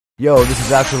Yo, this is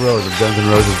Axl Rose of Guns N'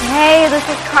 Roses. Hey, this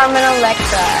is Carmen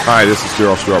Electra. Hi, this is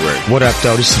Daryl Strawberry. What up,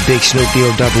 though? This is Big Snoop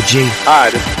Double G.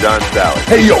 Hi, this is John Sally.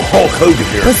 Hey, yo, Hulk Hogan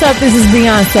here. What's up? This is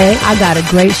Beyonce. I got a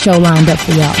great show lined up for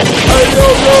y'all. Hey,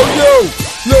 yo.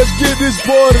 Let's get this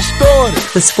party started.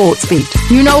 The Sports Beat.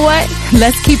 You know what?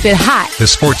 Let's keep it hot. The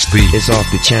Sports Beat. It's off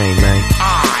the chain, man.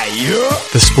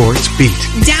 The Sports Beat.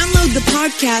 Download the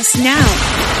podcast now.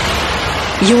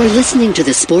 You're listening to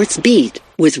The Sports Beat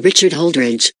with Richard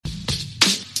Holdridge.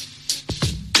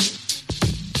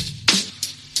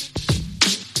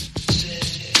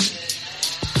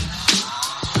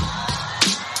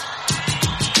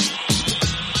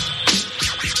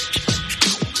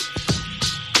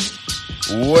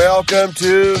 Welcome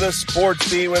to the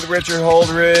Sports Beat with Richard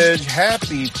Holdridge.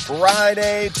 Happy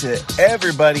Friday to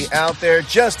everybody out there.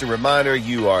 Just a reminder,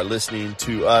 you are listening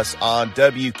to us on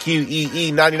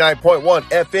WQEE 99.1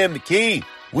 FM The Key.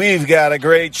 We've got a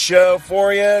great show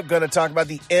for you. Going to talk about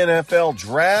the NFL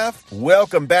Draft.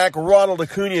 Welcome back Ronald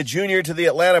Acuna Jr. to the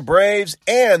Atlanta Braves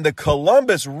and the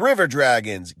Columbus River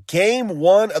Dragons. Game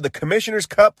 1 of the Commissioner's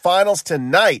Cup Finals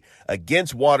tonight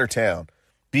against Watertown.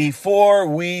 Before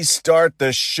we start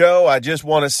the show, I just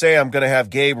want to say I'm going to have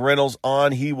Gabe Reynolds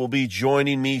on. He will be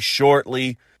joining me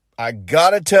shortly. I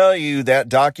got to tell you, that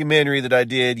documentary that I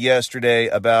did yesterday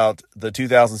about the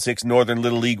 2006 Northern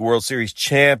Little League World Series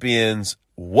champions,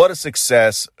 what a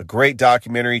success. A great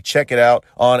documentary. Check it out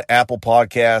on Apple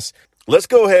Podcasts. Let's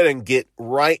go ahead and get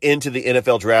right into the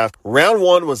NFL Draft. Round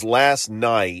 1 was last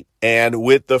night, and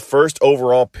with the first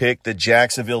overall pick, the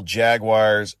Jacksonville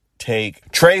Jaguars take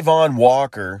Trayvon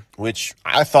Walker, which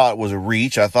I thought was a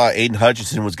reach. I thought Aiden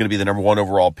Hutchinson was going to be the number 1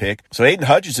 overall pick. So Aiden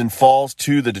Hutchinson falls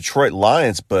to the Detroit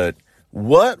Lions, but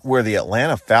what were the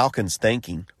Atlanta Falcons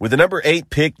thinking? With the number 8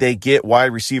 pick, they get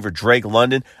wide receiver Drake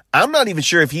London. I'm not even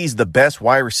sure if he's the best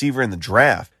wide receiver in the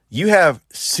draft. You have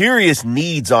serious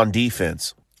needs on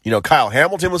defense. You know, Kyle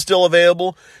Hamilton was still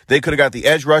available. They could have got the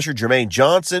edge rusher Jermaine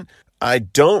Johnson. I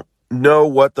don't know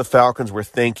what the Falcons were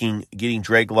thinking getting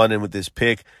Drake London with this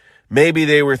pick. Maybe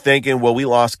they were thinking, well, we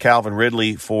lost Calvin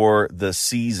Ridley for the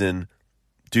season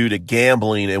due to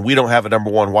gambling, and we don't have a number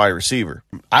 1 wide receiver.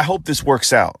 I hope this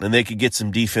works out, and they could get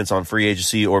some defense on free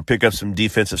agency or pick up some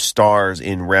defensive stars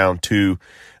in round 2.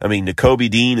 I mean,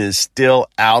 Nakobe Dean is still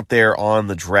out there on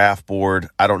the draft board.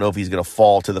 I don't know if he's going to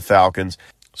fall to the Falcons.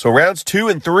 So rounds 2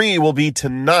 and 3 will be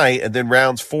tonight, and then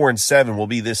rounds 4 and 7 will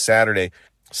be this Saturday.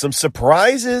 Some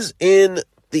surprises in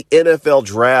the NFL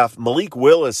Draft. Malik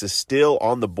Willis is still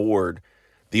on the board.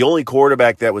 The only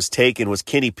quarterback that was taken was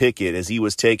Kenny Pickett, as he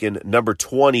was taken number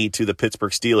 20 to the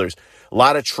Pittsburgh Steelers. A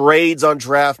lot of trades on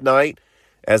draft night,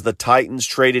 as the Titans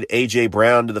traded A.J.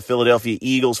 Brown to the Philadelphia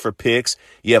Eagles for picks.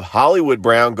 You have Hollywood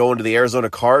Brown going to the Arizona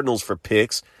Cardinals for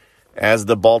picks, as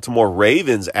the Baltimore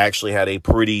Ravens actually had a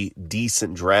pretty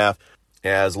decent draft.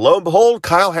 As lo and behold,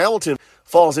 Kyle Hamilton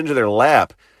falls into their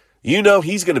lap. You know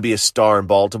he's going to be a star in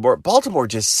Baltimore. Baltimore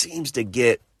just seems to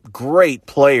get great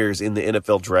players in the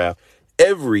NFL Draft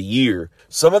every year.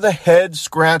 Some of the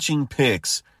head-scratching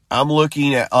picks, I'm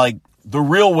looking at, like, the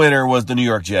real winner was the New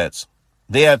York Jets.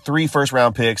 They had 3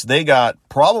 first-round picks. They got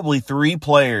probably 3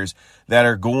 players that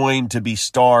are going to be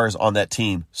stars on that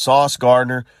team. Sauce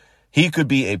Gardner, he could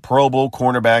be a Pro Bowl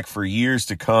cornerback for years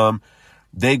to come.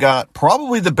 They got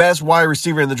probably the best wide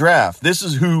receiver in the draft. This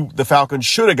is who the Falcons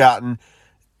should have gotten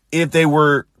if they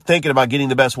were thinking about getting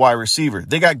the best wide receiver.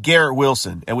 They got Garrett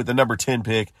Wilson, and with the number 10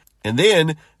 pick. And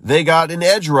then they got an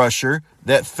edge rusher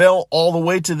that fell all the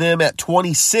way to them at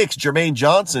 26, Jermaine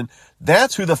Johnson.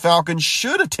 That's who the Falcons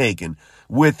should have taken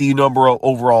with the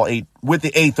with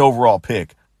the 8th overall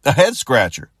pick. A head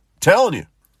scratcher. Telling you.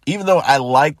 Even though I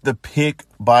like the pick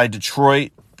by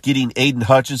Detroit getting Aiden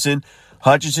Hutchinson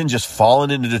just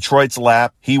falling into Detroit's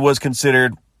lap. He was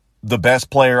considered the best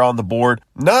player on the board.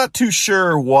 Not too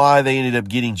sure why they ended up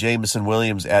getting Jameson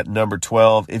Williams at number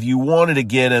 12. If you wanted to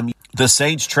get him, the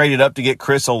Saints traded up to get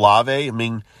Chris Olave. I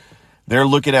mean, they're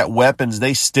looking at weapons.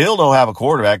 They still don't have a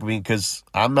quarterback. I mean, because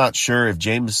I'm not sure if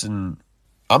Jameis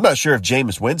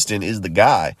Winston is the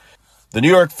guy. The New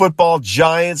York Football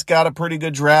Giants got a pretty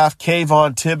good draft.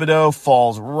 Kayvon Thibodeau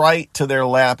falls right to their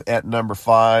lap at number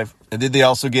 5. And then they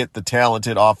also get the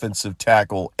talented offensive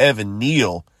tackle Evan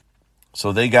Neal.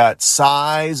 So they got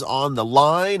size on the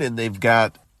line, and they've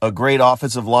got a great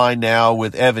offensive line now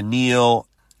with Evan Neal.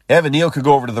 Evan Neal could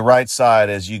go over to the right side,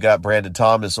 as you got Brandon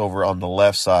Thomas over on the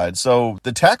left side. So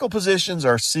the tackle positions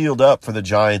are sealed up for the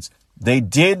Giants. They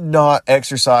did not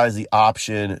exercise the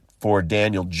option for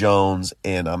Daniel Jones,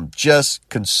 and I'm just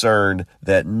concerned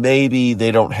that maybe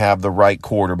they don't have the right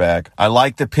quarterback. I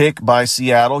like the pick by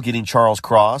Seattle, getting Charles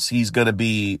Cross. He's going to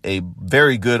be a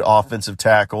very good offensive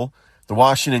tackle. The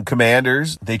Washington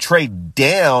Commanders, they trade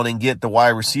down and get the wide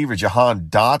receiver, Jahan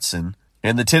Dotson.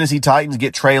 And the Tennessee Titans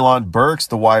get Treylon Burks,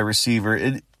 the wide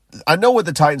receiver. I know what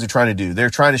the Titans are trying to do. They're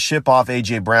trying to ship off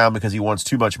A.J. Brown because he wants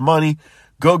too much money.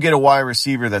 Go get a wide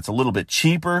receiver that's a little bit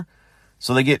cheaper.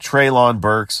 So they get Treylon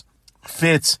Burks.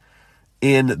 Fits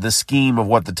in the scheme of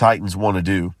what the Titans want to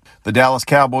do. The Dallas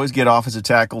Cowboys get offensive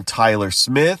tackle Tyler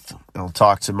Smith. I'll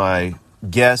talk to my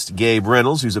guest, Gabe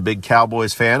Reynolds, who's a big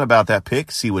Cowboys fan, about that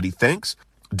pick, see what he thinks.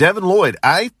 Devin Lloyd.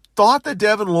 I thought that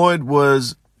Devin Lloyd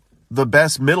was the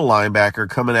best middle linebacker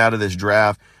coming out of this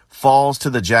draft. Falls to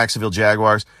the Jacksonville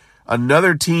Jaguars.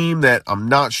 Another team that I'm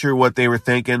not sure what they were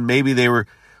thinking. Maybe they were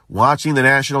watching the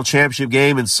national championship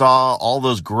game and saw all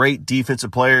those great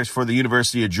defensive players for the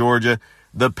University of Georgia.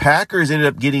 The Packers ended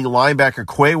up getting linebacker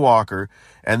Quay Walker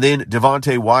and then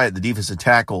Devontae Wyatt, the defensive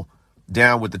tackle,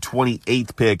 down with the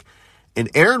 28th pick. And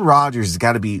Aaron Rodgers has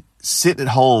got to be sitting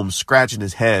at home scratching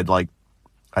his head like,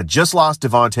 I just lost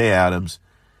Devontae Adams,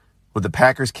 but the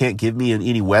Packers can't give me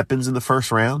any weapons in the first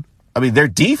round. I mean, their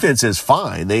defense is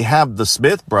fine. They have the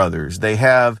Smith brothers. They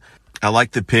have, I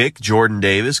like the pick, Jordan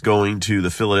Davis going to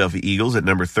the Philadelphia Eagles at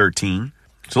number 13.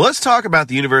 So let's talk about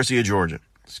the University of Georgia.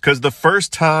 Because the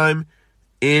first time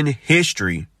in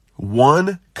history,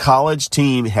 one college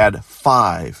team had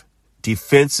 5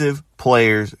 defensive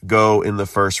players go in the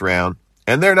first round.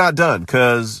 And they're not done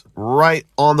because right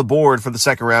on the board for the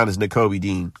second round is Nakobe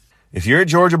Dean. If you're a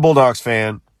Georgia Bulldogs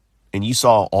fan and you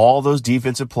saw all those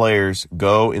defensive players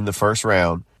go in the first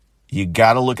round, you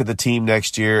got to look at the team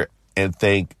next year and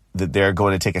think that they're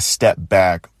going to take a step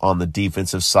back on the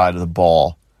defensive side of the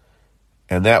ball.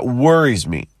 And that worries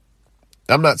me.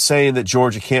 I'm not saying that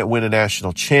Georgia can't win a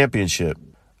national championship.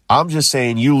 I'm just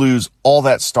saying you lose all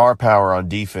that star power on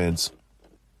defense,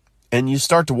 and you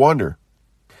start to wonder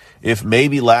if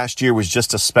maybe last year was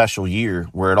just a special year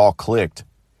where it all clicked.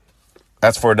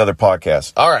 That's for another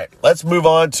podcast. All right, let's move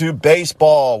on to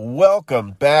baseball.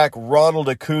 Welcome back, Ronald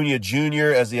Acuna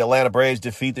Jr. as the Atlanta Braves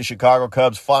defeat the Chicago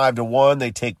Cubs 5-1.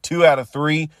 They take 2 out of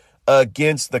 3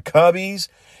 against the Cubbies,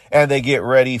 and they get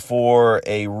ready for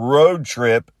a road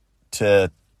trip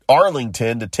to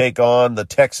Arlington to take on the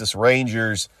Texas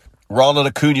Rangers. Ronald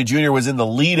Acuna Jr. was in the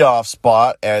leadoff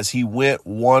spot as he went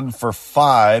 1 for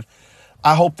 5.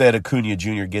 I hope that Acuna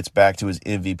Jr. gets back to his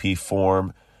MVP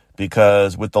form,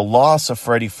 because with the loss of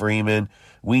Freddie Freeman,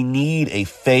 we need a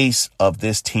face of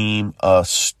this team, a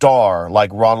star like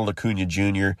Ronald Acuna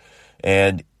Jr.,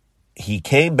 and he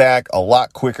came back a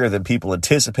lot quicker than people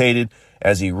anticipated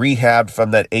as he rehabbed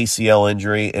from that ACL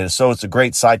injury, and so it's a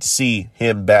great sight to see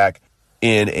him back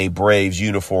in a Braves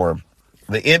uniform.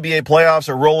 The NBA playoffs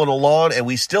are rolling along, and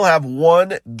we still have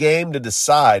one game to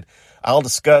decide. I'll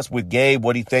discuss with Gabe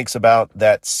what he thinks about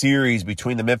that series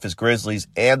between the Memphis Grizzlies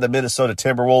and the Minnesota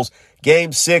Timberwolves.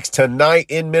 Game 6 tonight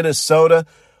in Minnesota.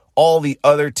 All the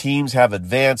other teams have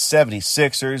advanced: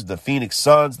 76ers, the Phoenix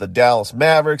Suns, the Dallas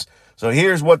Mavericks. So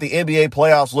here's what the NBA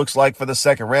playoffs looks like for the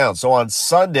second round. So on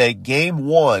Sunday, Game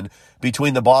 1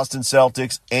 between the Boston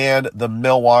Celtics and the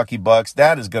Milwaukee Bucks.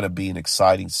 That is going to be an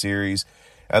exciting series.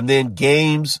 And then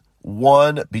Games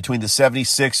 1 between the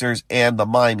 76ers and the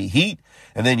Miami Heat.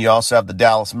 And then you also have the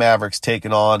Dallas Mavericks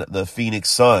taking on the Phoenix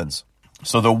Suns.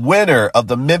 So the winner of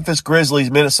the Memphis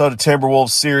Grizzlies-Minnesota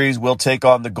Timberwolves series will take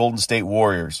on the Golden State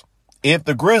Warriors. If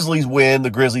the Grizzlies win, the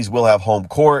Grizzlies will have home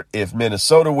court. If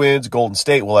Minnesota wins, Golden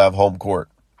State will have home court.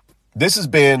 This has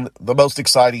been the most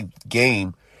exciting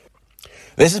game.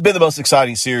 This has been the most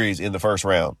exciting series in the first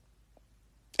round.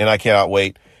 And I cannot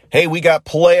wait. Hey, we got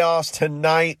playoffs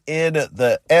tonight in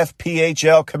the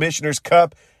FPHL Commissioner's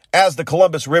Cup as the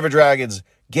Columbus River Dragons.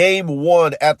 Game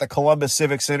 1 at the Columbus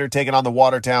Civic Center taking on the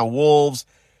Watertown Wolves.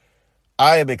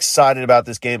 I am excited about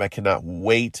this game. I cannot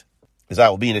wait, as I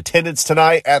will be in attendance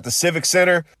tonight at the Civic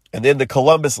Center. And then the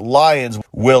Columbus Lions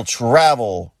will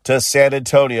travel to San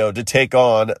Antonio to take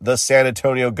on the San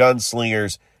Antonio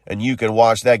Gunslingers. And you can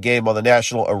watch that game on the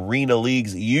National Arena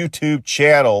League's YouTube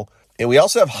channel. And we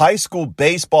also have high school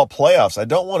baseball playoffs. I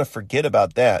don't want to forget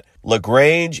about that.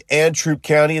 LaGrange and Troup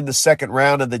County in the second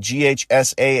round of the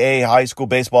GHSAA high school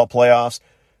baseball playoffs.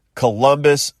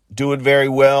 Columbus doing very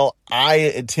well.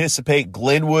 I anticipate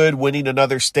Glenwood winning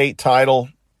another state title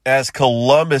as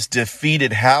Columbus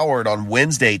defeated Howard on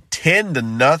Wednesday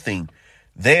 10-0.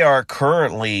 They are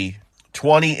currently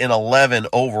 20-11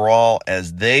 overall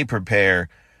as they prepare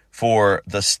for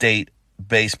the state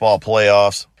baseball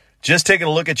playoffs. Just taking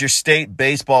a look at your state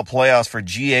baseball playoffs for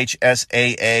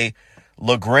GHSAA.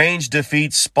 LaGrange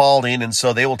defeats Spalding, and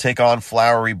so they will take on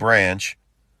Flowery Branch.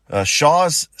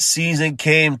 Shaw's season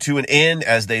came to an end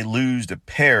as they lose to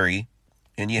Perry.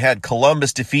 And you had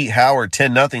Columbus defeat Howard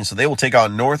 10-0, so they will take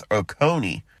on North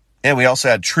Oconee. And we also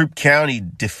had Troup County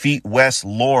defeat West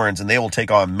Lawrence, and they will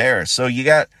take on Marist. So you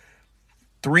got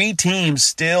 3 teams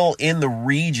still in the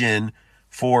region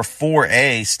for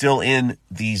 4A, still in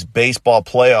these baseball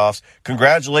playoffs.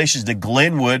 Congratulations to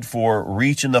Glenwood for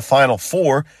reaching the Final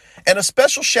Four. And a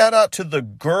special shout out to the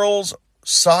girls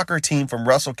soccer team from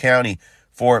Russell County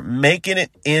for making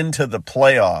it into the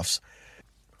playoffs.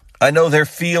 I know their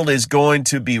field is going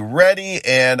to be ready,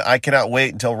 and I cannot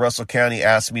wait until Russell County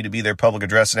asks me to be their public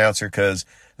address announcer because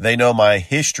they know my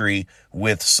history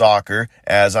with soccer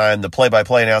as I'm the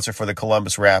play-by-play announcer for the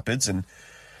Columbus Rapids. And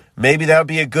maybe that would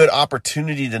be a good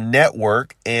opportunity to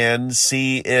network and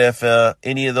see if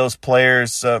any of those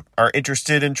players are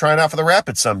interested in trying out for the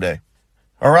Rapids someday.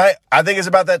 All right, I think it's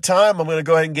about that time. I'm going to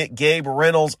go ahead and get Gabe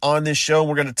Reynolds on this show.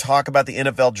 We're going to talk about the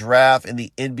NFL draft and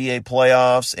the NBA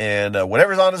playoffs and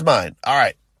whatever's on his mind. All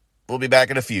right, we'll be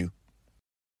back in a few.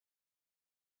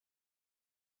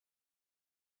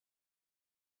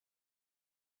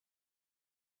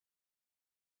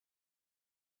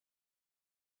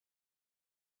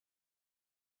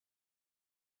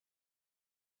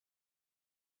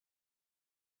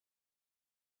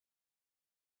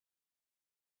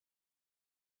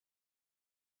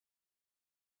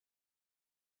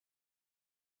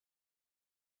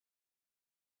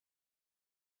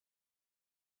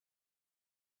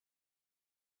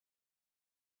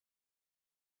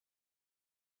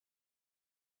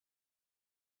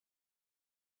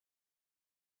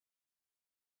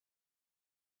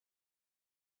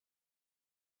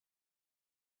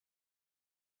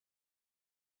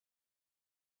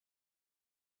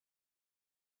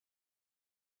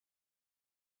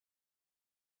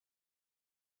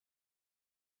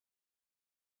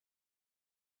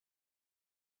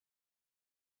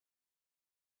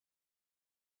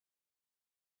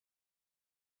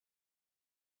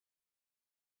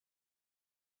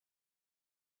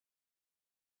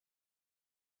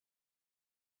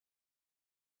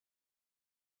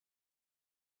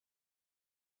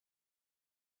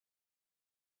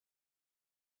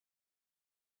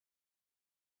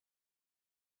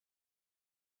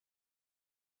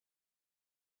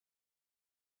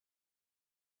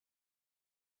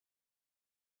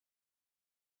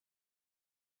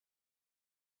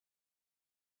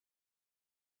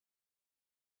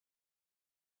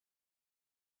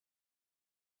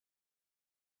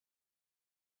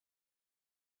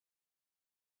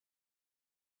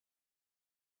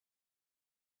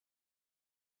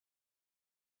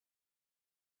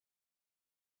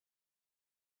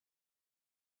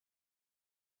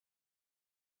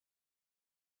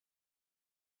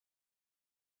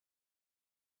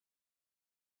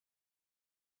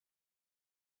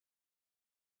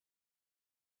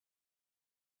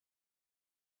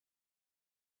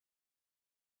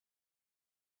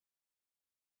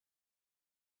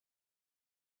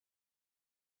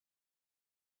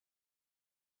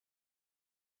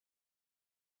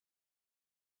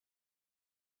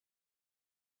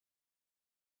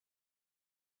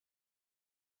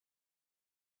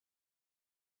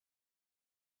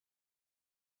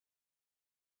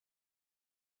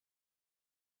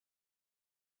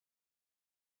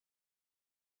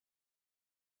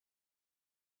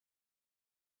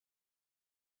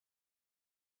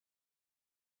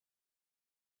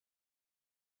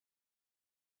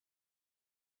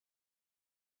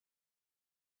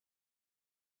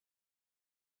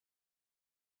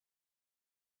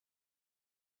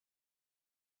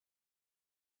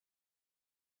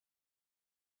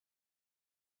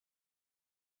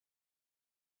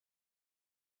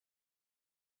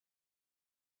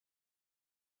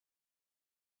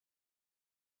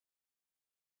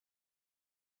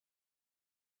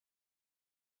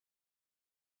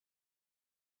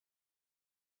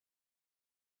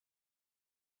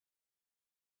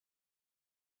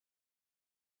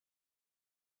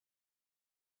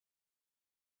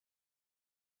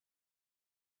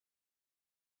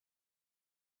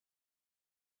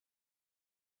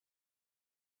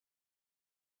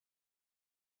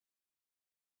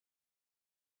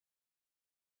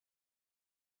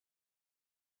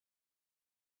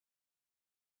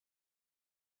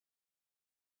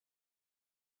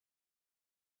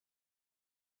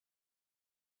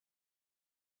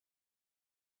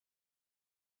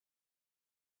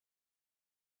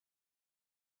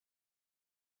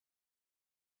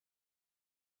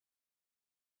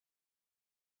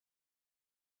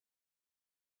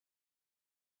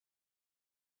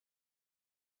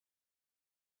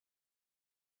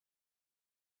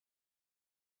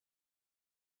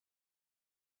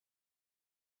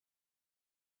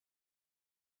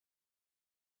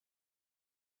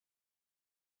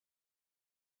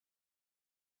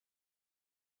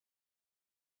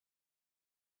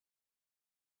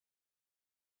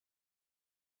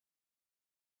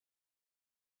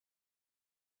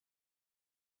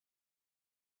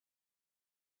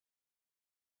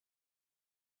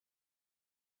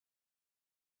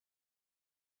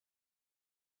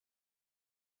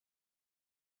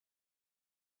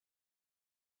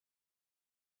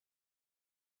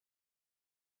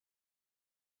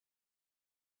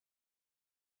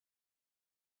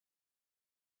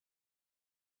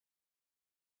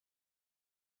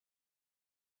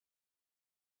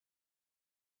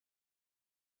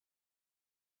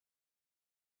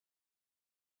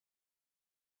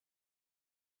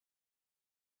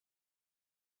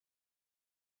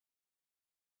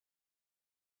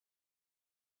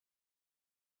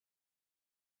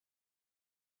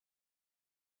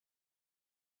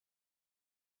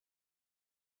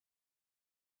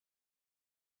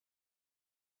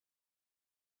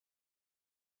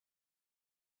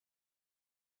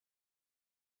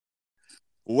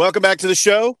 Welcome back to the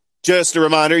show. Just a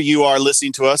reminder, you are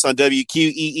listening to us on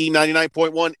WQEE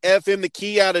 99.1 FM, the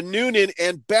key out of Noonan.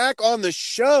 And back on the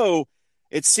show,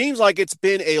 it seems like it's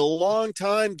been a long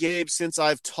time, Gabe, since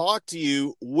I've talked to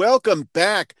you. Welcome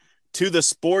back to the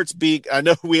Sports Beat. I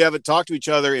know we haven't talked to each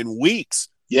other in weeks.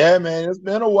 Yeah, man, it's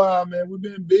been a while, man. We've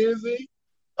been busy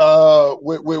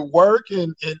with work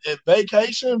and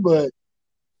vacation, but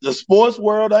the sports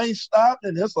world ain't stopped,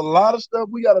 and there's a lot of stuff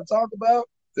we got to talk about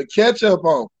to catch up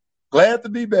on. Glad to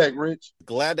be back, Rich.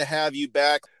 Glad to have you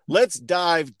back. Let's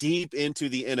dive deep into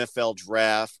the NFL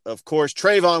draft. Of course,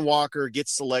 Trayvon Walker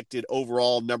gets selected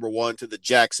overall number 1 to the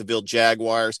Jacksonville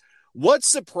Jaguars. What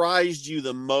surprised you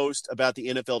the most about the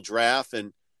NFL draft?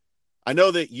 And I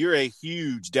know that you're a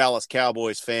huge Dallas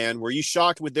Cowboys fan. Were you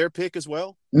shocked with their pick as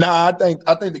well? Nah, I think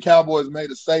the Cowboys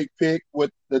made a safe pick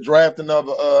with the drafting of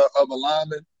a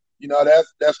lineman. You know,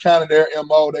 that's kind of their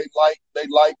MO. They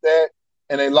like that.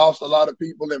 And they lost a lot of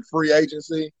people in free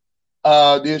agency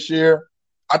this year.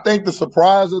 I think the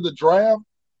surprise of the draft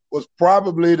was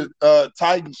probably the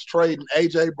Titans trading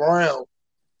A.J. Brown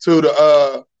to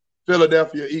the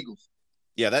Philadelphia Eagles.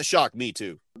 Yeah, that shocked me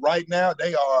too. Right now,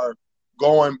 they are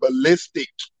going ballistic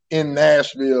in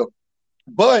Nashville.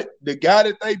 But the guy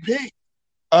that they picked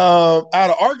out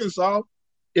of Arkansas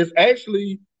is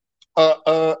actually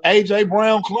A.J.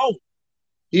 Brown clone.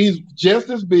 He's just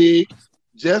as big,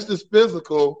 just as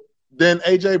physical than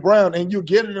A.J. Brown, and you're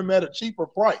getting him at a cheaper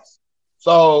price.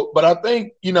 So, but I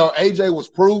think, you know, A.J. was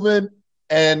proven,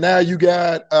 and now you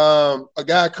got a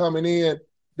guy coming in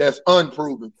that's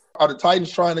unproven. Are the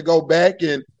Titans trying to go back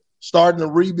and starting to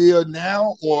rebuild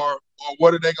now, or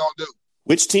what are they going to do?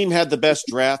 Which team had the best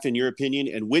draft, in your opinion,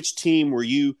 and which team were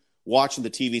you watching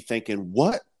the TV thinking,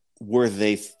 what were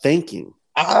they thinking?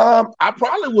 I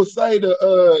probably would say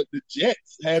the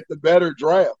Jets had the better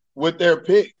draft with their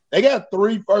pick. They got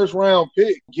 3 first-round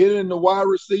picks. Getting the wide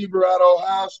receiver out of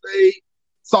Ohio State,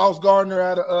 Sauce Gardner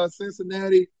out of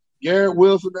Cincinnati, Garrett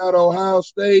Wilson out of Ohio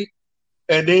State,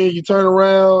 and then you turn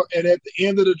around and at the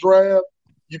end of the draft,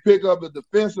 you pick up a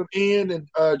defensive end and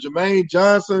Jermaine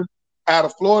Johnson out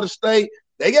of Florida State.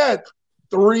 They got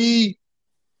 3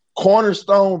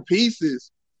 cornerstone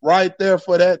pieces right there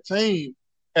for that team.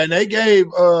 And they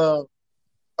gave Coach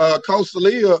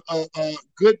Salia a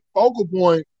good focal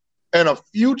point and a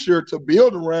future to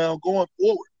build around going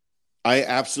forward. I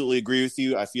absolutely agree with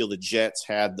you. I feel the Jets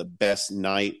had the best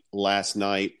night last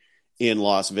night in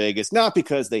Las Vegas, not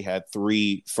because they had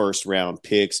 3 first-round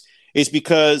picks. It's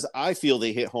because I feel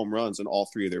they hit home runs on all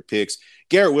 3 of their picks.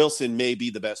 Garrett Wilson may be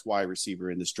the best wide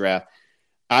receiver in this draft.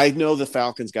 I know the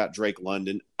Falcons got Drake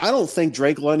London. I don't think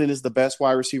Drake London is the best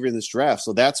wide receiver in this draft.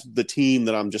 So that's the team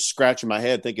that I'm just scratching my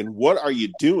head thinking, what are you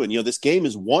doing? You know, this game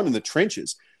is won in the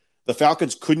trenches. The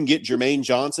Falcons couldn't get Jermaine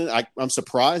Johnson. I'm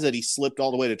surprised that he slipped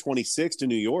all the way to 26 to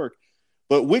New York.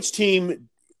 But which team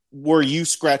were you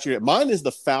scratching at? Mine is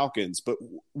the Falcons, but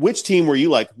which team were you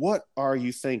like, what are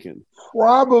you thinking?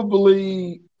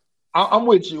 Probably, I'm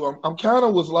with you. I'm kind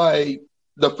of was like,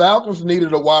 the Falcons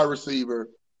needed a wide receiver.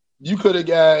 You could have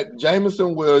got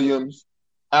Jameson Williams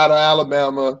out of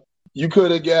Alabama. You could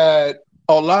have got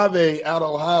Olave out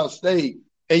of Ohio State.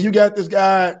 And you got this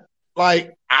guy,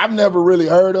 like, I've never really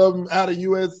heard of him out of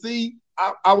USC.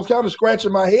 I was kind of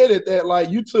scratching my head at that. Like,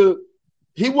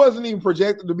 he wasn't even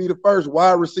projected to be the first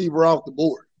wide receiver off the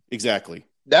board. Exactly.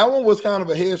 That one was kind of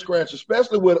a head scratch,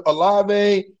 especially with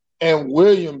Olave and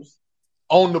Williams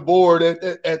on the board at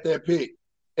that pick.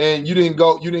 And you didn't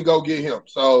go get him.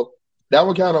 So that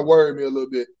one kind of worried me a little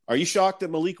bit. Are you shocked that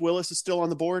Malik Willis is still on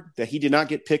the board, that he did not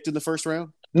get picked in the first round?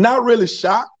 Not really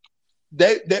shocked.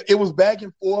 It was back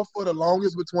and forth for the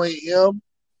longest between him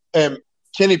and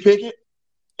Kenny Pickett.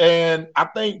 And I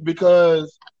think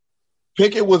because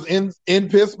Pickett was in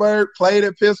Pittsburgh, played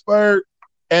at Pittsburgh,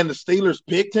 and the Steelers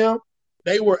picked him,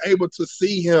 they were able to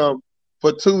see him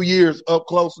for 2 years up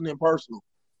close and personal.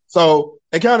 So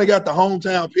they kind of got the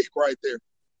hometown pick right there.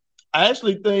 I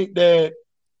actually think that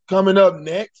coming up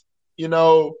next, you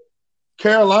know,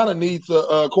 Carolina needs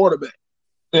a quarterback.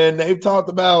 And they've talked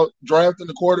about drafting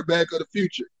the quarterback of the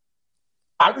future.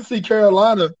 I can see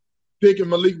Carolina picking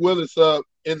Malik Willis up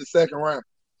in the second round.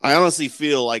 I honestly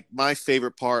feel like my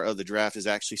favorite part of the draft is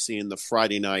actually seeing the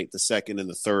Friday night, the second and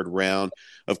the third round.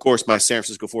 Of course, my San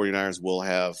Francisco 49ers will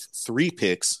have 3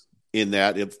 picks in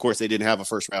that. Of course, they didn't have a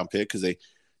first-round pick because they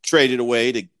traded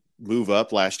away to move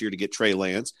up last year to get Trey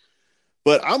Lance.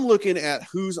 But I'm looking at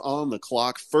who's on the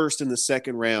clock first in the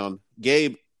second round.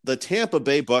 Gabe, the Tampa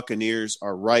Bay Buccaneers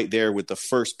are right there with the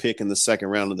first pick in the second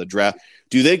round of the draft.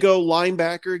 Do they go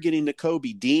linebacker getting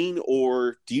Nakobe Dean,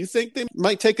 or do you think they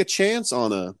might take a chance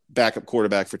on a backup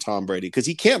quarterback for Tom Brady? Because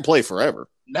he can't play forever.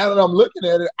 Now that I'm looking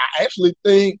at it, I actually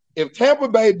think if Tampa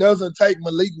Bay doesn't take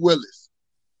Malik Willis,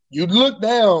 you look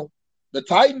down, the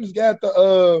Titans got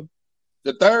the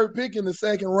third pick in the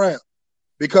second round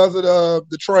because of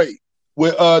the trade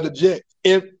with the Jets.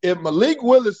 If Malik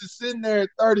Willis is sitting there at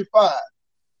 35,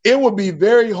 it would be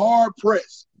very hard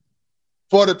pressed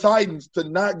for the Titans to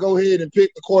not go ahead and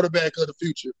pick the quarterback of the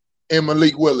future in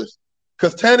Malik Willis.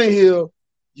 Because Tannehill,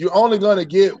 you're only going to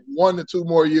get 1 to 2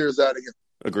 more years out of him.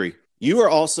 Agree. You are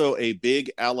also a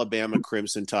big Alabama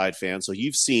Crimson Tide fan, so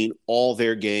you've seen all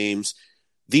their games.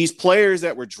 These players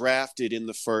that were drafted in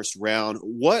the first round,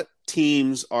 what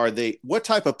teams are they? What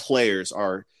type of players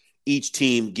are each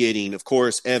team getting? Of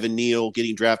course, Evan Neal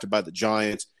getting drafted by the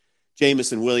Giants,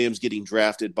 Jamison Williams getting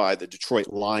drafted by the Detroit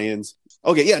Lions.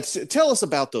 Okay, yeah, tell us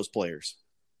about those players.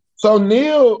 So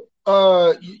Neal,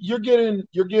 you're getting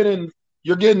a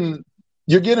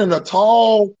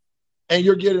tall, and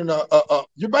you're getting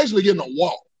you're basically getting a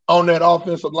wall on that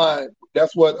offensive line.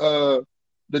 That's what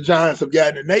the Giants have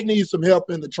gotten, and they need some help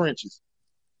in the trenches.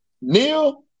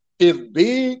 Neal is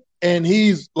big, and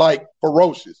he's like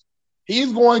ferocious.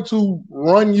 He's going to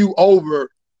run you over,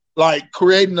 like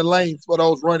creating the lanes for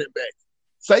those running backs.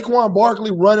 Saquon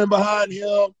Barkley running behind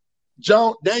him.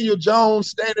 Daniel Jones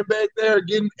standing back there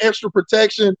getting extra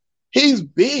protection. He's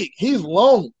big. He's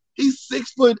long. He's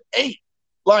 6'8".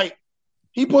 Like,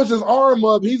 he puts his arm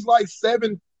up. He's like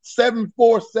 7'4",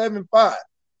 7'5".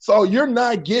 So you're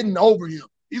not getting over him.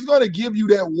 He's going to give you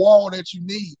that wall that you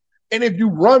need. And if you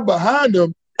run behind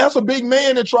him, that's a big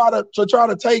man to try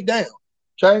to take down.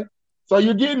 Okay, so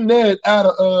you're getting that out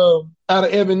of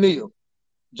Evan Neal.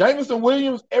 Jamison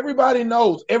Williams, everybody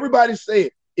knows. Everybody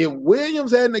said if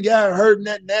Williams hadn't got hurt in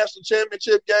that national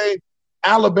championship game,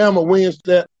 Alabama wins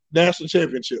that national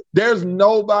championship. There's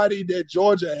nobody that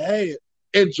Georgia had.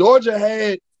 And Georgia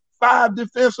had 5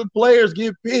 defensive players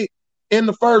get picked in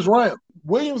the first round.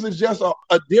 Williams is just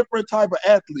a different type of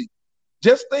athlete.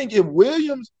 Just think if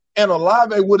Williams and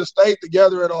Olave would have stayed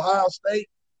together at Ohio State,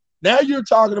 now you're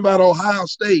talking about Ohio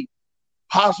State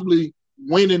possibly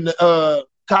winning the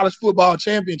college football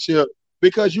championship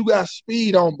because you got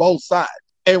speed on both sides.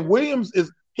 And Williams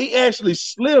he actually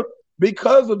slipped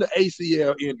because of the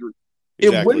ACL injury.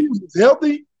 Exactly. If Williams is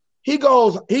healthy, he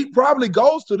probably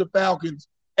goes to the Falcons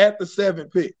at the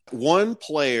 7th pick. One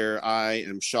player I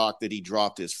am shocked that he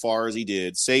dropped as far as he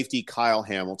did, safety Kyle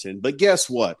Hamilton. But guess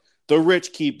what? The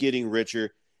rich keep getting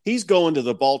richer. He's going to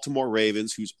the Baltimore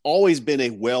Ravens, who's always been a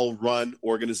well-run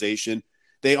organization.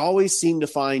 They always seem to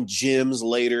find gems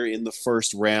later in the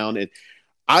first round. And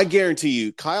I guarantee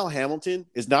you, Kyle Hamilton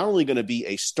is not only going to be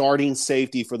a starting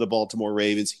safety for the Baltimore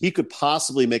Ravens, he could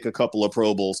possibly make a couple of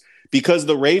Pro Bowls because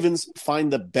the Ravens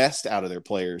find the best out of their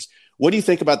players. What do you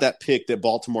think about that pick that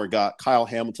Baltimore got, Kyle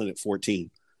Hamilton at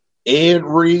 14? Ed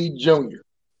Reed Jr.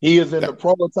 He is in the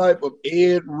prototype of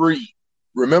Ed Reed.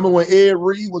 Remember when Ed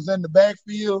Reed was in the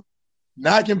backfield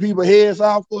knocking people's heads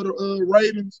off for the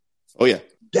Ravens? Oh, yeah.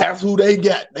 That's who they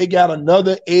got. They got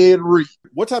another Ed Reed.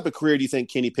 What type of career do you think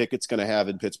Kenny Pickett's going to have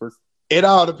in Pittsburgh? It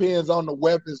all depends on the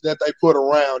weapons that they put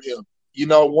around him. You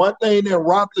know, one thing that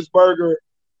Roethlisberger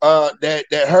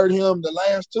that hurt him the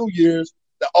last 2 years,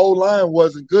 the O-line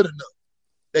wasn't good enough.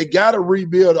 They got to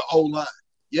rebuild the O-line.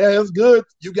 Yeah, it's good.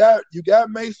 You got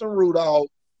Mason Rudolph,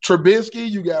 Trubisky,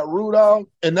 you got Rudolph,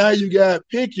 and now you got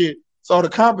Pickett. So the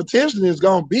competition is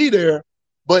going to be there,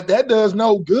 but that does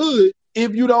no good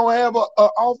if you don't have an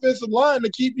offensive line to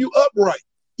keep you upright.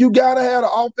 You got to have an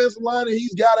offensive line, and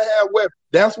he's got to have weapons.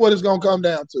 That's what it's going to come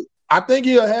down to. I think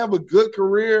he'll have a good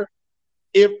career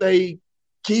if they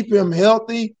keep him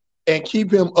healthy and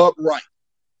keep him upright,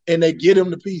 and they get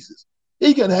him to pieces.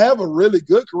 He can have a really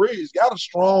good career. He's got a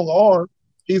strong arm.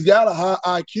 He's got a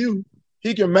high IQ.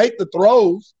 He can make the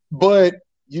throws, but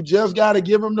you just got to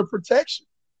give him the protection.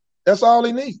 That's all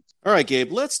he needs. All right,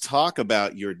 Gabe, let's talk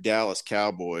about your Dallas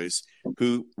Cowboys,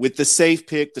 who, with the safe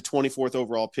pick, the 24th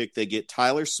overall pick, they get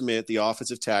Tyler Smith, the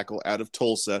offensive tackle out of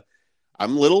Tulsa.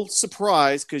 I'm a little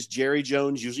surprised because Jerry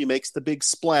Jones usually makes the big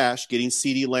splash, getting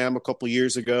CeeDee Lamb a couple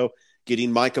years ago,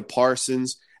 getting Micah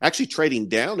Parsons, actually trading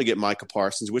down to get Micah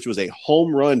Parsons, which was a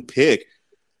home run pick.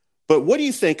 But what do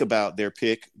you think about their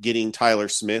pick getting Tyler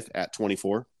Smith at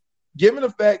 24? Given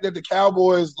the fact that the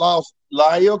Cowboys lost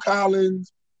La'el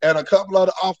Collins and a couple of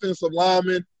the offensive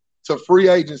linemen to free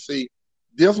agency,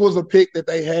 this was a pick that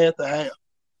they had to have.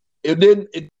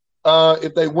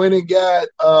 If they went and got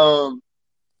a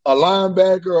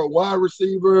linebacker, a wide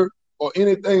receiver, or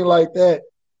anything like that,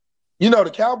 you know,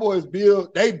 the Cowboys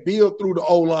build through the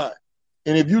O-line.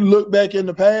 And if you look back in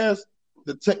the past,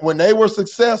 when they were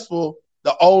successful,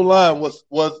 the O-line was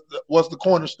the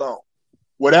cornerstone.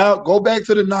 Go back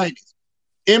to the 90s.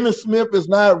 Emmitt Smith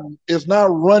is not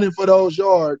running for those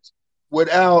yards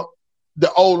without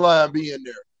the O-line being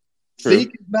there. True.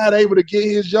 Zeke is not able to get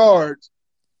his yards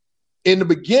in the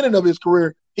beginning of his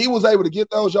career. He was able to get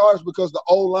those yards because the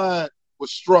O-line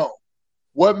was strong.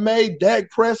 What made Dak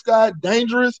Prescott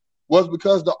dangerous was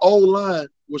because the O-line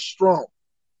was strong.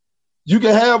 You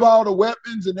can have all the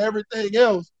weapons and everything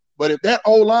else, but if that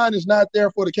O-line is not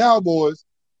there for the Cowboys,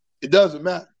 it doesn't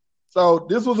matter. So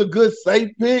this was a good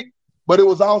safe pick, but it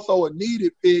was also a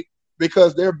needed pick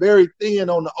because they're very thin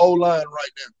on the O-line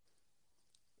right now.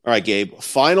 All right, Gabe,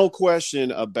 final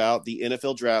question about the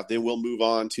NFL draft, then we'll move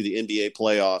on to the NBA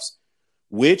playoffs.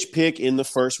 Which pick in the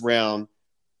first round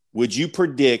would you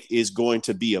predict is going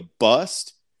to be a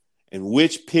bust? And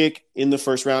which pick in the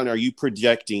first round are you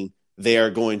projecting they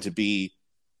are going to be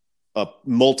a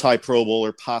multi-Pro Bowl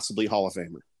or possibly Hall of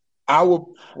Famer? I would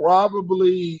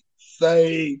probably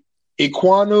say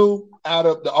Iquanu out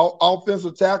of the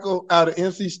offensive tackle out of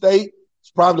NC State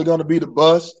is probably going to be the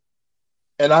bust.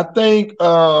 And I think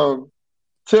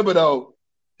Thibodeau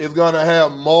is going to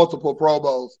have multiple Pro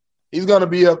Bowls. He's going to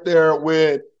be up there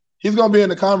he's going to be in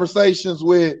the conversations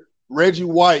with Reggie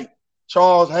White,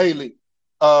 Charles Haley,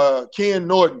 Ken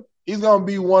Norton. He's going to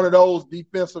be one of those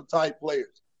defensive type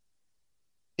players.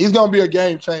 He's going to be a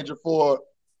game changer for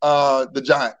the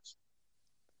Giants.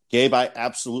 Gabe, I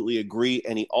absolutely agree.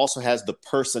 And he also has the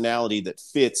personality that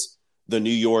fits the New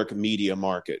York media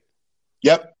market.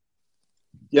 Yep.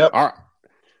 All right.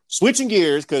 Switching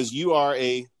gears, because you are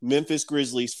a Memphis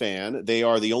Grizzlies fan. They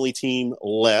are the only team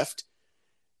left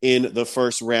in the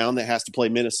first round that has to play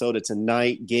Minnesota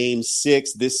tonight, Game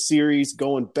 6. This series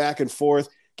going back and forth.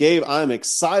 Gabe, I'm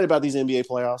excited about these NBA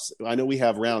playoffs. I know we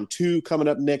have round 2 coming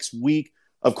up next week.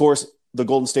 Of course, the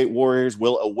Golden State Warriors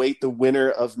will await the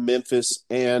winner of Memphis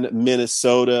and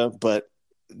Minnesota, but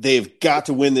they've got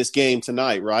to win this game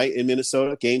tonight, right, in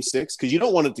Minnesota, Game 6? Because you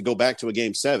don't want it to go back to a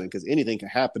Game 7 because anything can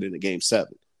happen in a Game 7.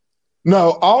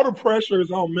 No, all the pressure is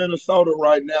on Minnesota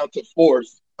right now to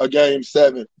force a Game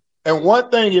 7. And one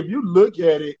thing, if you look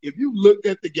at it, if you looked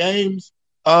at the games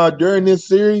during this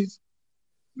series,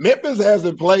 Memphis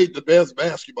hasn't played the best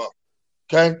basketball,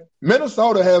 okay?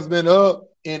 Minnesota has been up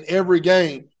in every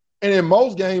game, and in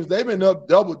most games, they've been up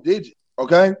double digits,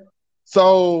 okay?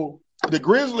 So the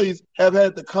Grizzlies have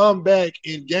had to come back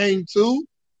in Game 2.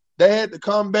 They had to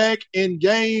come back in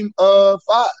Game 5.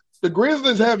 The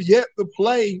Grizzlies have yet to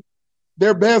play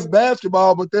their best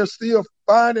basketball, but they're still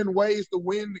finding ways to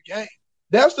win the game.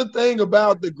 That's the thing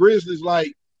about the Grizzlies.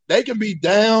 Like, they can be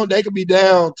down 20,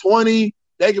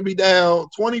 they can be down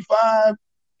 25,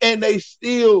 and they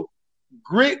still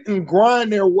grit and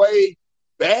grind their way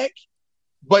back,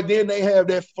 but then they have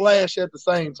that flash at the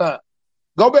same time.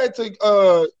 Go back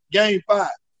to Game 5.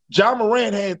 Ja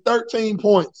Morant had 13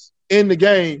 points in the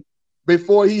game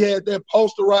before he had that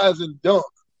posterizing dunk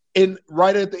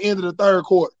right at the end of the third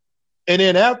quarter. And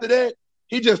then after that,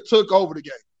 he just took over the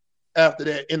game after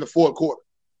that in the fourth quarter.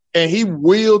 And he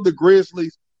wheeled the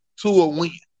Grizzlies to a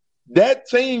win. That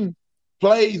team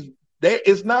plays –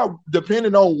 it's not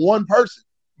dependent on one person.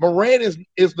 Morant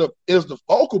is the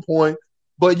focal point,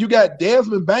 but you got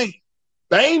Desmond Bane.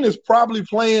 Bane is probably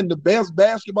playing the best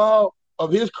basketball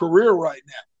of his career right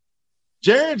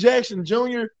now. Jaren Jackson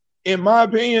Jr., in my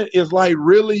opinion, is like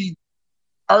really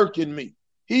irking me.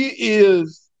 He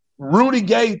is Rudy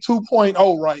Gay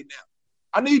 2.0 right now.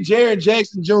 I need Jaren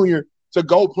Jackson Jr. to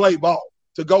go play ball,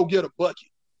 to go get a bucket.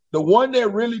 The one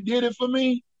that really did it for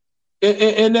me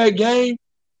in that game,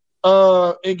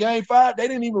 in Game 5, they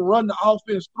didn't even run the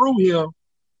offense through him.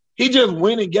 He just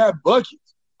went and got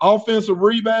buckets, offensive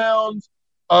rebounds,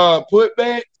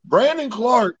 putbacks. Brandon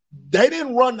Clark, they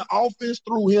didn't run the offense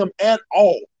through him at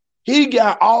all. He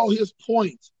got all his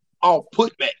points off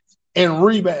putbacks and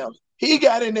rebounds. He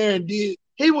got in there and did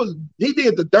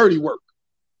the dirty work.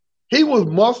 He was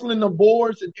muscling the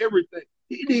boards and everything.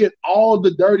 He did all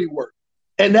the dirty work.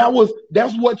 And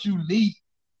that's what you need.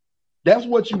 That's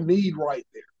what you need right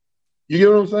there. You get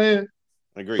what I'm saying?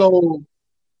 I agree.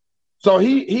 So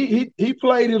he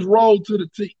played his role to the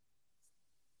T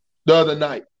the other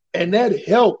night. And that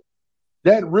helped.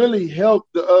 That really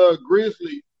helped the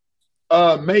Grizzlies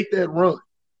make that run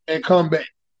and come back.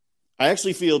 I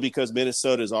actually feel because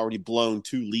Minnesota has already blown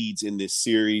 2 leads in this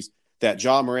series that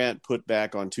Ja Morant put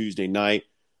back on Tuesday night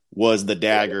was the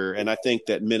dagger, and I think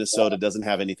that Minnesota doesn't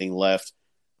have anything left.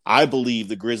 I believe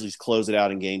the Grizzlies close it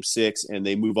out in Game 6, and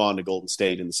they move on to Golden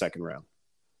State in the second round.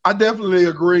 I definitely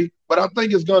agree, but I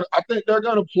think they're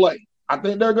gonna play. I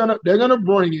think they're gonna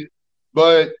bring it,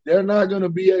 but they're not gonna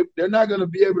be able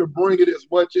to bring it as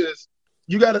much as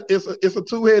it's a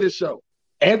two-headed show.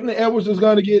 Anthony Edwards is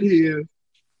going to get his.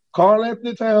 Karl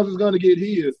Anthony Towns is going to get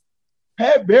his.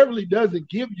 Pat Beverly doesn't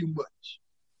give you much.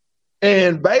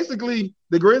 And basically,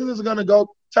 the Grizzlies are going to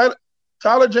go –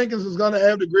 Tyler Jenkins is going to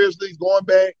have the Grizzlies going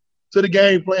back to the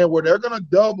game plan where they're going to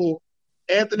double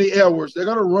Anthony Edwards. They're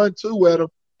going to run two at him,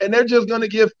 and they're just going to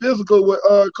get physical with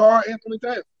Karl Anthony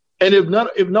Towns. And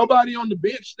if nobody on the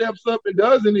bench steps up and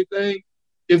does anything,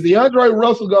 if DeAndre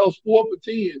Russell goes 4 for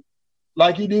 10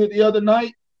 like he did the other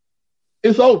night,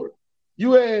 it's over.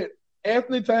 You had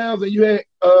Anthony Towns and you had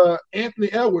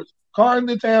Anthony Edwards. Karl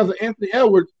Anthony Towns and Anthony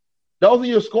Edwards, those are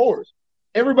your scores.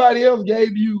 Everybody else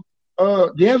gave you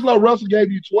D'Angelo Russell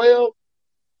gave you 12.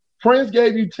 Prince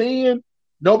gave you 10.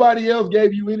 Nobody else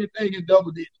gave you anything in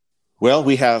double digits. Well,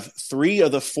 we have 3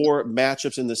 of the 4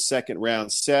 matchups in the second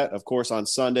round set. Of course, on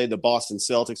Sunday, the Boston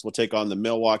Celtics will take on the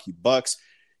Milwaukee Bucks.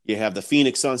 You have the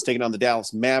Phoenix Suns taking on the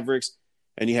Dallas Mavericks.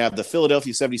 And you have the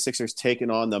Philadelphia 76ers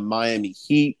taking on the Miami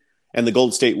Heat. And the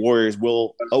Golden State Warriors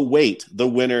will await the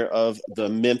winner of the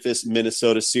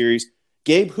Memphis-Minnesota series.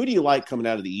 Gabe, who do you like coming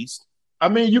out of the East? I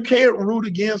mean, you can't root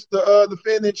against the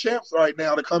defending champs right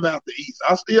now to come out the East.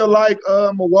 I still like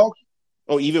Milwaukee.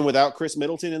 Oh, even without Chris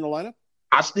Middleton in the lineup?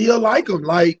 I still like them.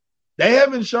 Like, they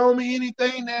haven't shown me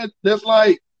anything that's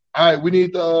like, all right, we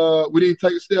need to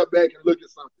take a step back and look at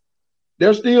something.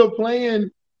 They're still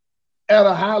playing at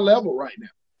a high level right now.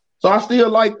 So I still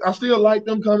like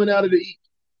them coming out of the East.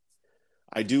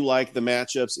 I do like the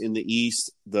matchups in the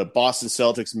East. The Boston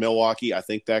Celtics, Milwaukee, I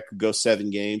think that could go 7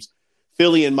 games.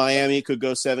 Philly and Miami could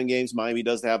go 7 games. Miami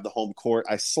does have the home court.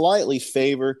 I slightly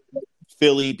favor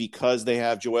Philly because they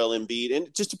have Joel Embiid. And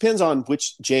it just depends on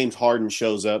which James Harden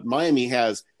shows up. Miami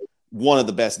has one of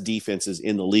the best defenses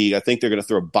in the league. I think they're going to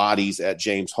throw bodies at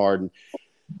James Harden.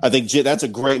 I think that's a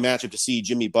great matchup to see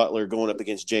Jimmy Butler going up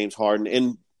against James Harden.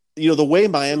 And, you know, the way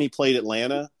Miami played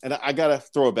Atlanta, and I got to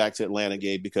throw it back to Atlanta,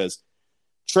 Gabe, because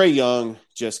Trae Young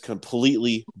just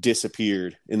completely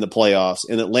disappeared in the playoffs,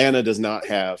 and Atlanta does not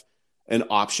have an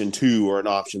option 2 or an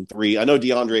option 3. I know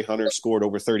DeAndre Hunter scored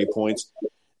over 30 points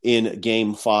in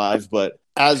Game 5, but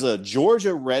as a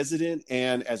Georgia resident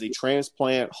and as a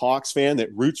transplant Hawks fan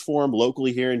that roots for him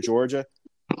locally here in Georgia,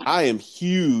 I'm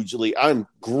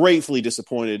gratefully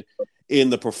disappointed in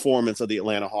the performance of the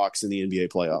Atlanta Hawks in the NBA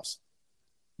playoffs.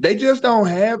 He just doesn't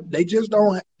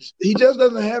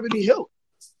have any help.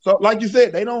 So like you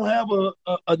said, they don't have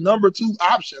a number 2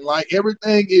 option. Like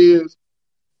everything is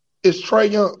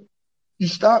Trae Young.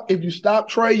 If you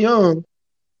stop Trae Young,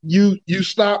 you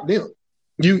stop them.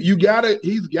 He's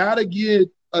gotta get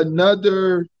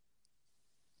another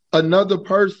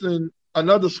person,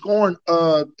 another scoring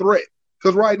threat.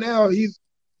 Because right now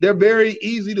they're very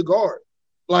easy to guard.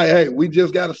 Like, hey, we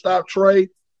just got to stop Trae.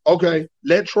 Okay,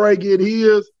 let Trae get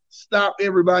his, stop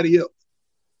everybody else.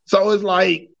 So it's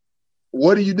like,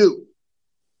 what do you do?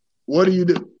 What do you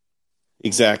do?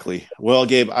 Exactly. Well,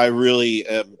 Gabe, I really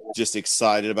am just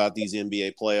excited about these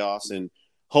NBA playoffs, and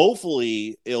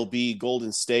hopefully it'll be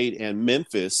Golden State and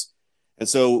Memphis. And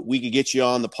so we could get you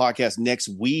on the podcast next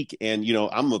week. And, you know,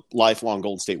 I'm a lifelong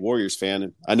Golden State Warriors fan,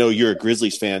 and I know you're a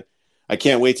Grizzlies fan. I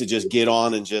can't wait to just get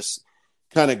on and just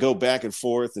kind of go back and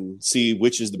forth and see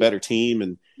which is the better team.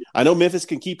 And I know Memphis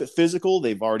can keep it physical.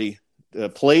 They've already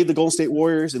played the Golden State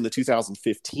Warriors in the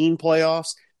 2015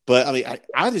 playoffs. But, I mean,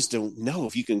 I just don't know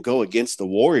if you can go against the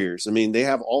Warriors. I mean, they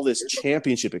have all this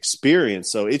championship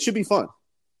experience, so it should be fun.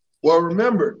 Well,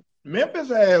 remember, Memphis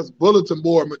has bulletin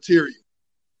board material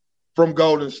from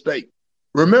Golden State.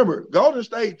 Remember, Golden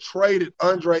State traded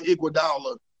Andre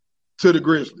Iguodala to the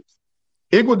Grizzlies.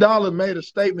 Iguodala made a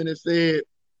statement that said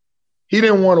he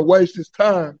didn't want to waste his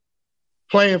time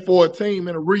playing for a team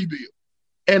in a rebuild.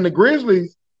 And the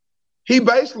Grizzlies, he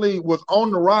basically was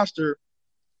on the roster,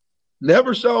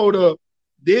 never showed up,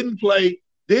 didn't play,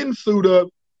 didn't suit up,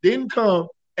 didn't come,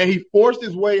 and he forced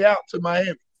his way out to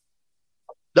Miami.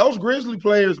 Those Grizzly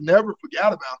players never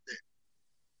forgot about that.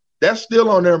 That's still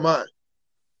on their mind.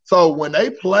 So when they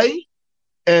play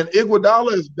and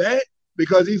Iguodala is back,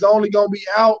 because he's only going to be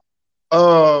out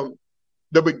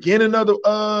the beginning of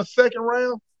the second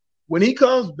round, when he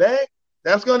comes back,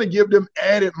 that's going to give them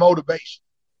added motivation.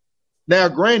 Now,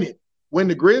 granted, when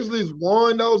the Grizzlies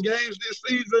won those games this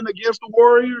season against the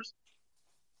Warriors,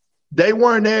 they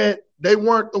weren't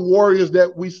the Warriors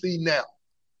that we see now.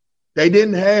 They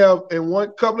didn't have, and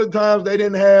one couple of times they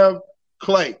didn't have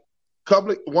Clay.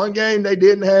 One game they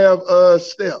didn't have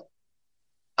Steph.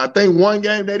 I think one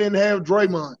game they didn't have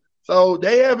Draymond. So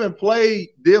they haven't played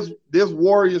this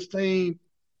Warriors team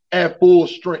at full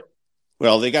strength.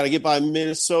 Well, they got to get by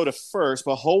Minnesota first,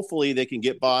 but hopefully they can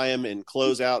get by them and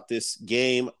close out this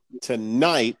game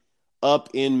tonight up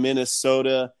in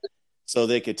Minnesota so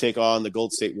they could take on the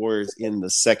Golden State Warriors in the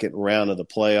second round of the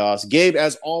playoffs. Gabe,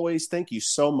 as always, thank you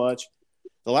so much.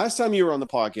 The last time you were on the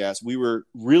podcast, we were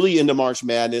really into March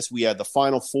Madness. We had the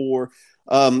Final Four.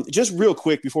 Just real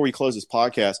quick before we close this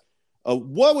podcast,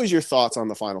 what was your thoughts on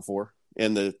the Final Four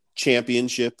and the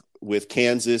championship with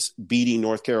Kansas beating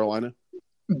North Carolina?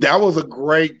 That was a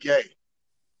great game.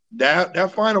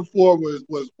 That Final Four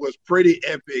was pretty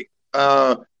epic.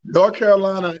 North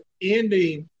Carolina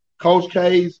ending Coach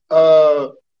K's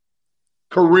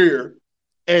career,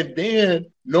 and then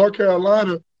North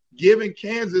Carolina giving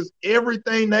Kansas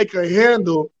everything they could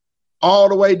handle all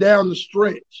the way down the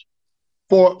stretch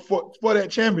for that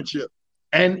championship.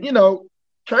 And, you know,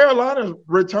 Carolina's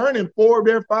returning 4 of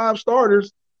their 5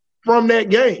 starters from that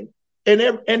game. And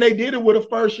they did it with a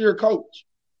first-year coach.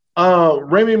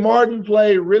 Remy Martin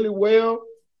played really well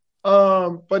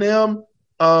for them.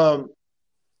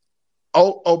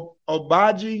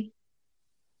 Obaji.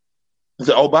 Is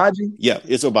it Obaji? Yeah,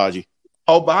 it's Obaji.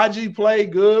 Obaji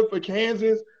played good for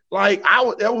Kansas. Like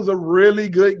that was a really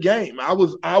good game. I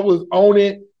was on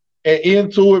it and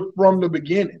into it from the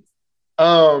beginning.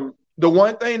 The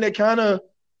one thing that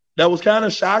was kind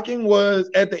of shocking was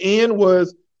at the end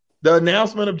was the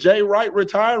announcement of Jay Wright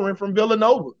retiring from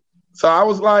Villanova. So I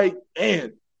was like,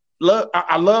 man,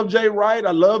 I love Jay Wright.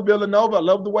 I love Villanova. I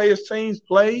love the way his teams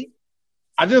played.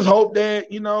 I just hope that,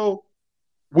 you know,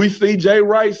 we see Jay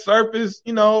Wright surface,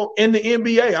 you know, in the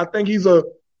NBA. I think he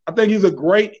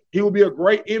will be a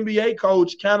great NBA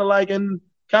coach, kind of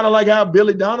like how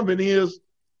Billy Donovan is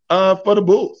for the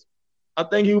Bulls. I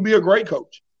think he will be a great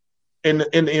coach in the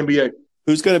NBA.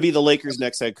 Who's going to be the Lakers'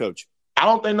 next head coach? I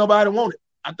don't think nobody wants it.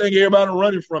 I think everybody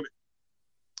running from it.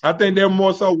 I think they're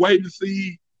more so waiting to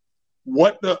see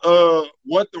what the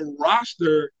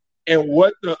roster and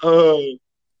what the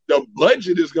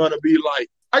budget is going to be like.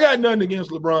 I got nothing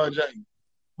against LeBron James,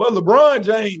 but LeBron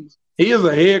James, he is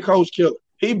a head coach killer.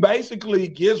 He basically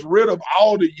gets rid of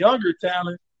all the younger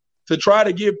talent to try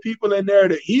to get people in there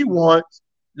that he wants,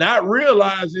 not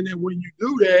realizing that when you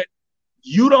do that,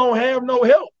 you don't have no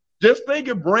help. Just think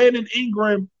if Brandon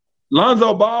Ingram,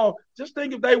 Lonzo Ball, just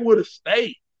think if they would have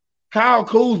stayed. Kyle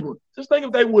Kuzma, just think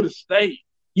if they would have stayed.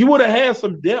 You would have had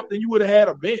some depth and you would have had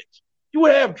a bench. You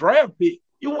would have draft picks.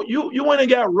 You went and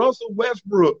got Russell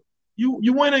Westbrook.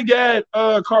 You went and got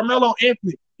Carmelo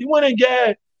Anthony. You went and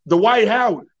got Dwight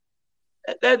Howard.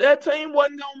 That team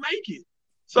wasn't going to make it.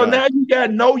 So now you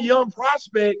got no young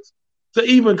prospects to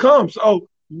even come. So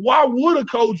why would a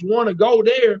coach want to go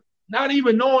there, not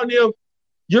even knowing if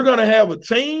you're going to have a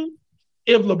team,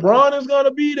 if LeBron is going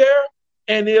to be there,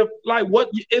 and if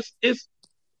it's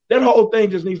that whole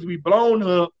thing just needs to be blown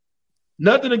up.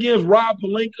 Nothing against Rob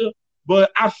Pelinka,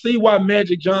 but I see why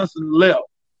Magic Johnson left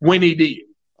when he did.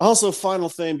 Also, final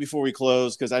thing before we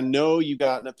close, because I know you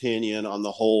got an opinion on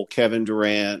the whole Kevin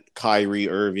Durant, Kyrie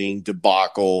Irving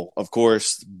debacle. Of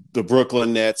course, the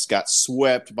Brooklyn Nets got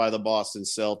swept by the Boston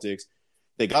Celtics.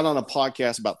 They got on a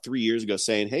podcast about 3 years ago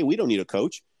saying, hey, we don't need a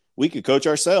coach. We could coach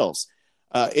ourselves.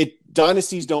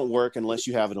 Dynasties don't work unless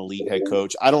you have an elite head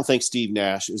coach. I don't think Steve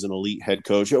Nash is an elite head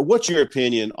coach. What's your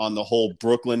opinion on the whole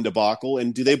Brooklyn debacle,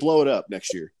 and do they blow it up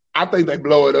next year? I think they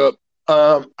blow it up.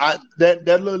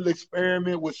 That little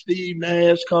experiment with Steve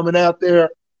Nash coming out there,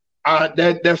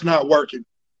 that's not working.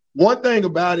 One thing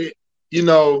about it, you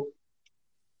know,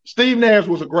 Steve Nash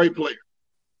was a great player.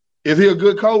 Is he a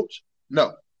good coach?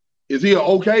 No. Is he an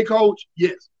okay coach?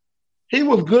 Yes. He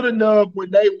was good enough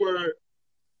when they were.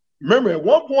 Remember, at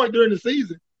one point during the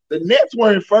season, the Nets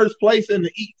were in first place in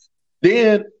the East.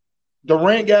 Then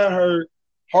Durant got hurt.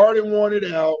 Harden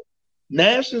wanted out.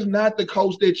 Nash is not the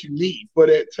coach that you need for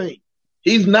that team.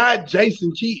 He's not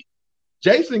Jason Kidd.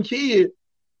 Jason Kidd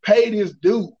paid his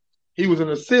dues. He was an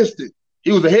assistant.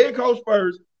 He was a head coach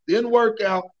first, didn't work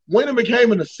out, went and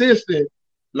became an assistant,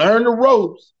 learned the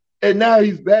ropes, and now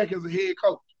he's back as a head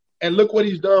coach. And look what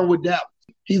he's done with Dallas.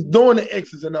 He's doing the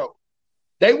X's and O's.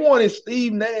 They wanted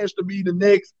Steve Nash to be the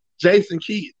next Jason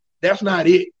Kidd. That's not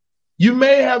it. You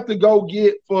may have to go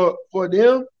get for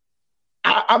them.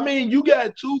 I mean, you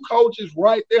got 2 coaches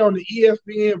right there on the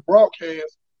ESPN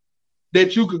broadcast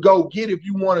that you could go get if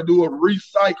you want to do a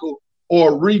recycle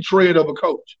or a retread of a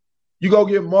coach. You go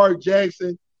get Mark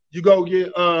Jackson. You go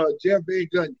get Jeff Van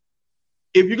Gundy.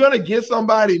 If you're going to get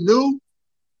somebody new,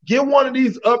 get one of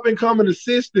these up-and-coming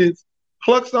assistants,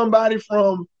 pluck somebody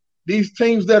from these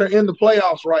teams that are in the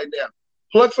playoffs right now.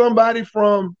 Pluck somebody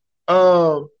from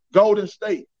Golden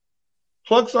State.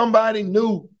 Pluck somebody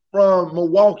new from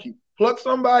Milwaukee. Pluck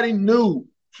somebody new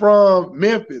from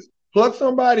Memphis. Pluck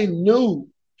somebody new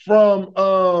from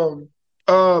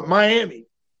Miami.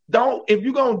 if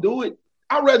you're going to do it,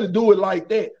 I'd rather do it like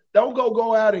that. Don't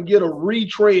go out and get a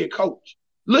retread coach.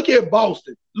 Look at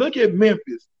Boston. Look at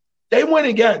Memphis. They went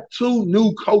and got 2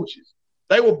 new coaches.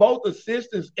 They were both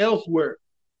assistants elsewhere.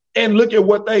 And look at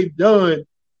what they've done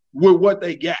with what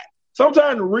they got.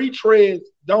 Sometimes the retreads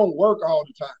don't work all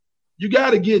the time. You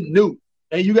got to get new,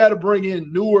 and you got to bring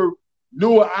in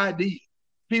newer ideas,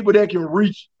 people that can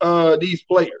reach these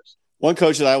players. One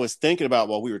coach that I was thinking about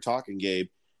while we were talking, Gabe,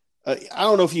 I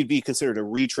don't know if he'd be considered a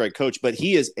retread coach, but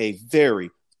he is a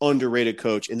very underrated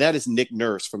coach, and that is Nick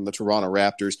Nurse from the Toronto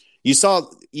Raptors. You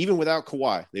saw, even without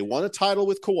Kawhi, they won a title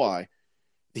with Kawhi.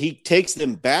 He takes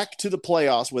them back to the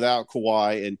playoffs without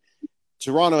Kawhi, and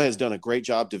Toronto has done a great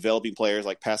job developing players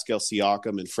like Pascal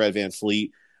Siakam and Fred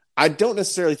VanVleet. I don't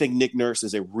necessarily think Nick Nurse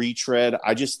is a retread.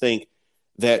 I just think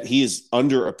that he is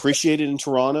underappreciated in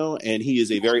Toronto, and he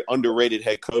is a very underrated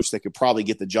head coach that could probably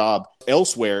get the job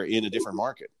elsewhere in a different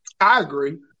market. I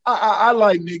agree. I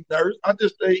like Nick Nurse.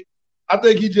 I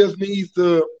think he just needs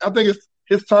to – I think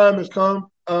his time has come.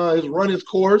 He's run his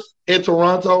course in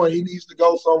Toronto, and he needs to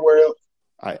go somewhere else.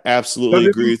 I absolutely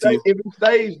agree with you. If he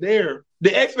stays there,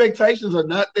 the expectations are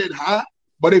not that high,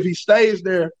 but if he stays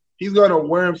there, he's going to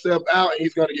wear himself out and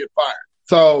he's going to get fired.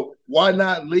 So why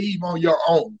not leave on your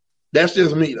own? That's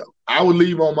just me, though. I would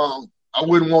leave on my own. I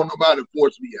wouldn't want nobody to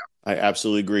force me out. I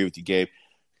absolutely agree with you, Gabe.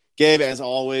 Gabe, as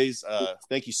always,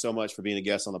 thank you so much for being a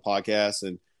guest on the podcast.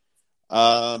 And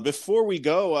before we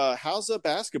go, how's the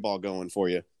basketball going for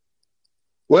you?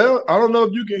 Well, I don't know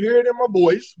if you can hear it in my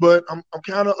voice, but I'm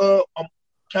kind of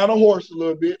hoarse a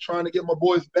little bit, trying to get my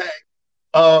voice back.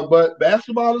 But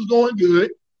basketball is going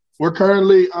good. We're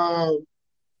currently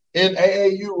in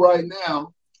AAU right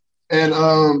now, and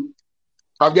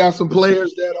I've got some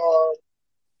players that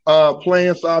are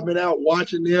playing, so I've been out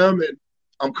watching them, and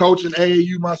I'm coaching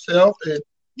AAU myself, and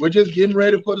we're just getting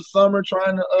ready for the summer,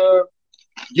 trying to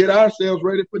get ourselves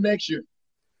ready for next year.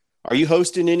 Are you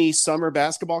hosting any summer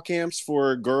basketball camps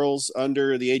for girls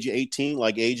under the age of 18,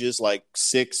 like ages like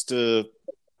 6 to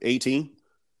 18?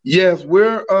 Yes,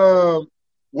 we're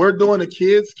doing a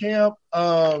kids camp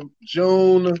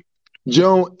June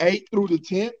 8th through the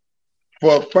 10th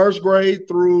for first grade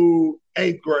through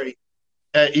 8th grade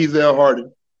at Ezel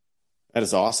Harding. That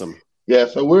is awesome. Yeah,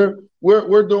 so we're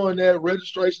doing that.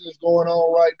 Registration is going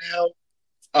on right now.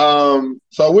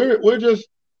 So we're just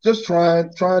trying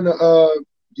to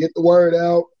get the word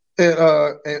out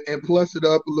and plus it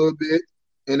up a little bit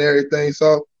and everything.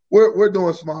 So we're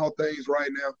doing small things right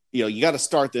now. You know, you got to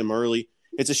start them early.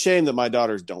 It's a shame that my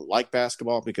daughters don't like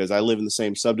basketball because I live in the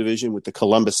same subdivision with the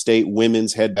Columbus State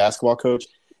women's head basketball coach.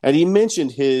 And he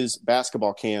mentioned his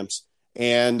basketball camps,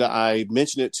 and I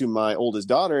mentioned it to my oldest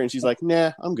daughter, and she's like,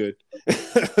 nah, I'm good.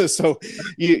 So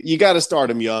you got to start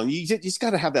them young. You just got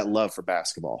to have that love for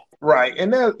basketball. Right.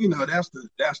 And that's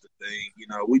the thing.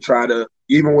 We try to,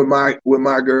 even with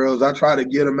my girls, I try to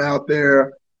get them out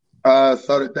there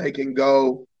so that they can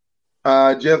go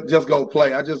just go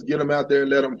play. I just get them out there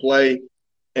and let them play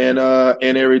and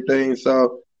everything.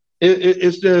 So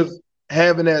it's just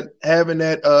having that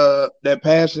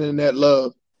passion and that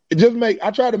love.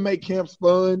 I try to make camps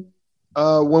fun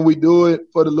when we do it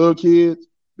for the little kids,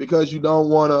 because you don't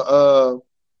want to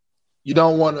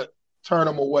turn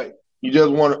them away. You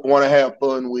just want to have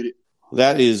fun with it.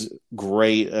 That is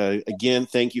great. Again,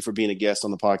 thank you for being a guest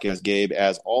on the podcast, Gabe.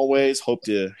 As always, hope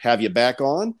to have you back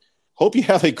on. Hope you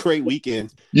have a great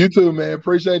weekend. You too, man.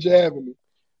 Appreciate you having me.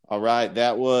 All right.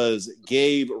 That was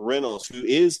Gabe Reynolds, who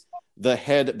is the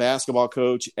head basketball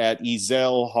coach at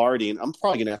Ezel Harding. I'm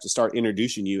probably going to have to start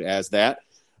introducing you as that.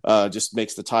 Just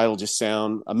makes the title just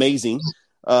sound amazing.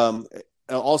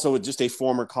 Also, just a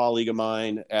former colleague of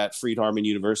mine at Freed-Hardeman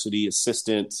University,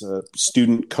 assistant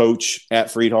student coach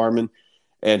at Freed-Hardeman,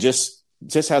 and just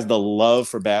has the love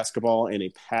for basketball and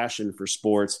a passion for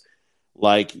sports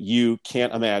like you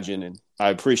can't imagine. And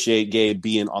I appreciate Gabe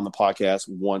being on the podcast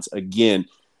once again.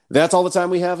 That's all the time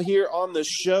we have here on the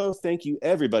show. Thank you,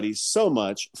 everybody, so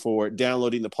much for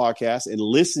downloading the podcast and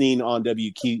listening on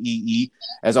WQEE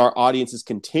as our audience is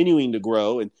continuing to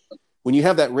grow. And when you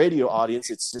have that radio audience,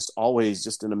 it's just always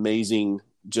just an amazing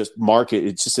market.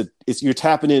 It's you're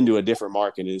tapping into a different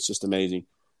market, and it's just amazing.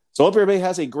 So hope everybody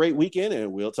has a great weekend,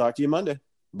 and we'll talk to you Monday.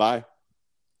 Bye.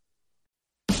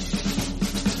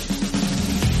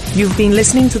 You've been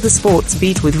listening to The Sports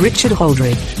Beat with Richard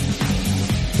Holdridge.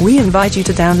 We invite you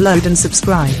to download and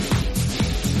subscribe.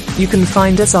 You can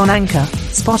find us on Anchor,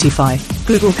 Spotify,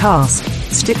 Google Cast,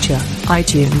 Stitcher,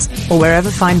 iTunes, or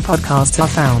wherever fine podcasts are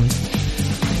found.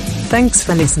 Thanks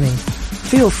for listening.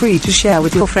 Feel free to share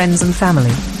with your friends and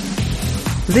family.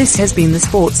 This has been The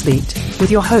Sports Beat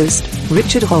with your host,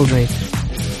 Richard Holdridge.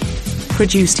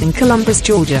 produced in Columbus,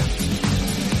 Georgia.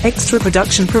 Extra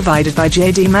production provided by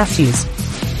J.D. Matthews.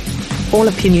 All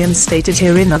opinions stated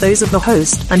herein are those of the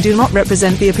host and do not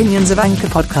represent the opinions of Anchor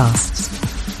Podcasts.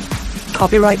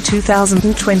 Copyright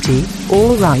 2020,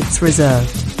 all rights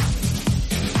reserved.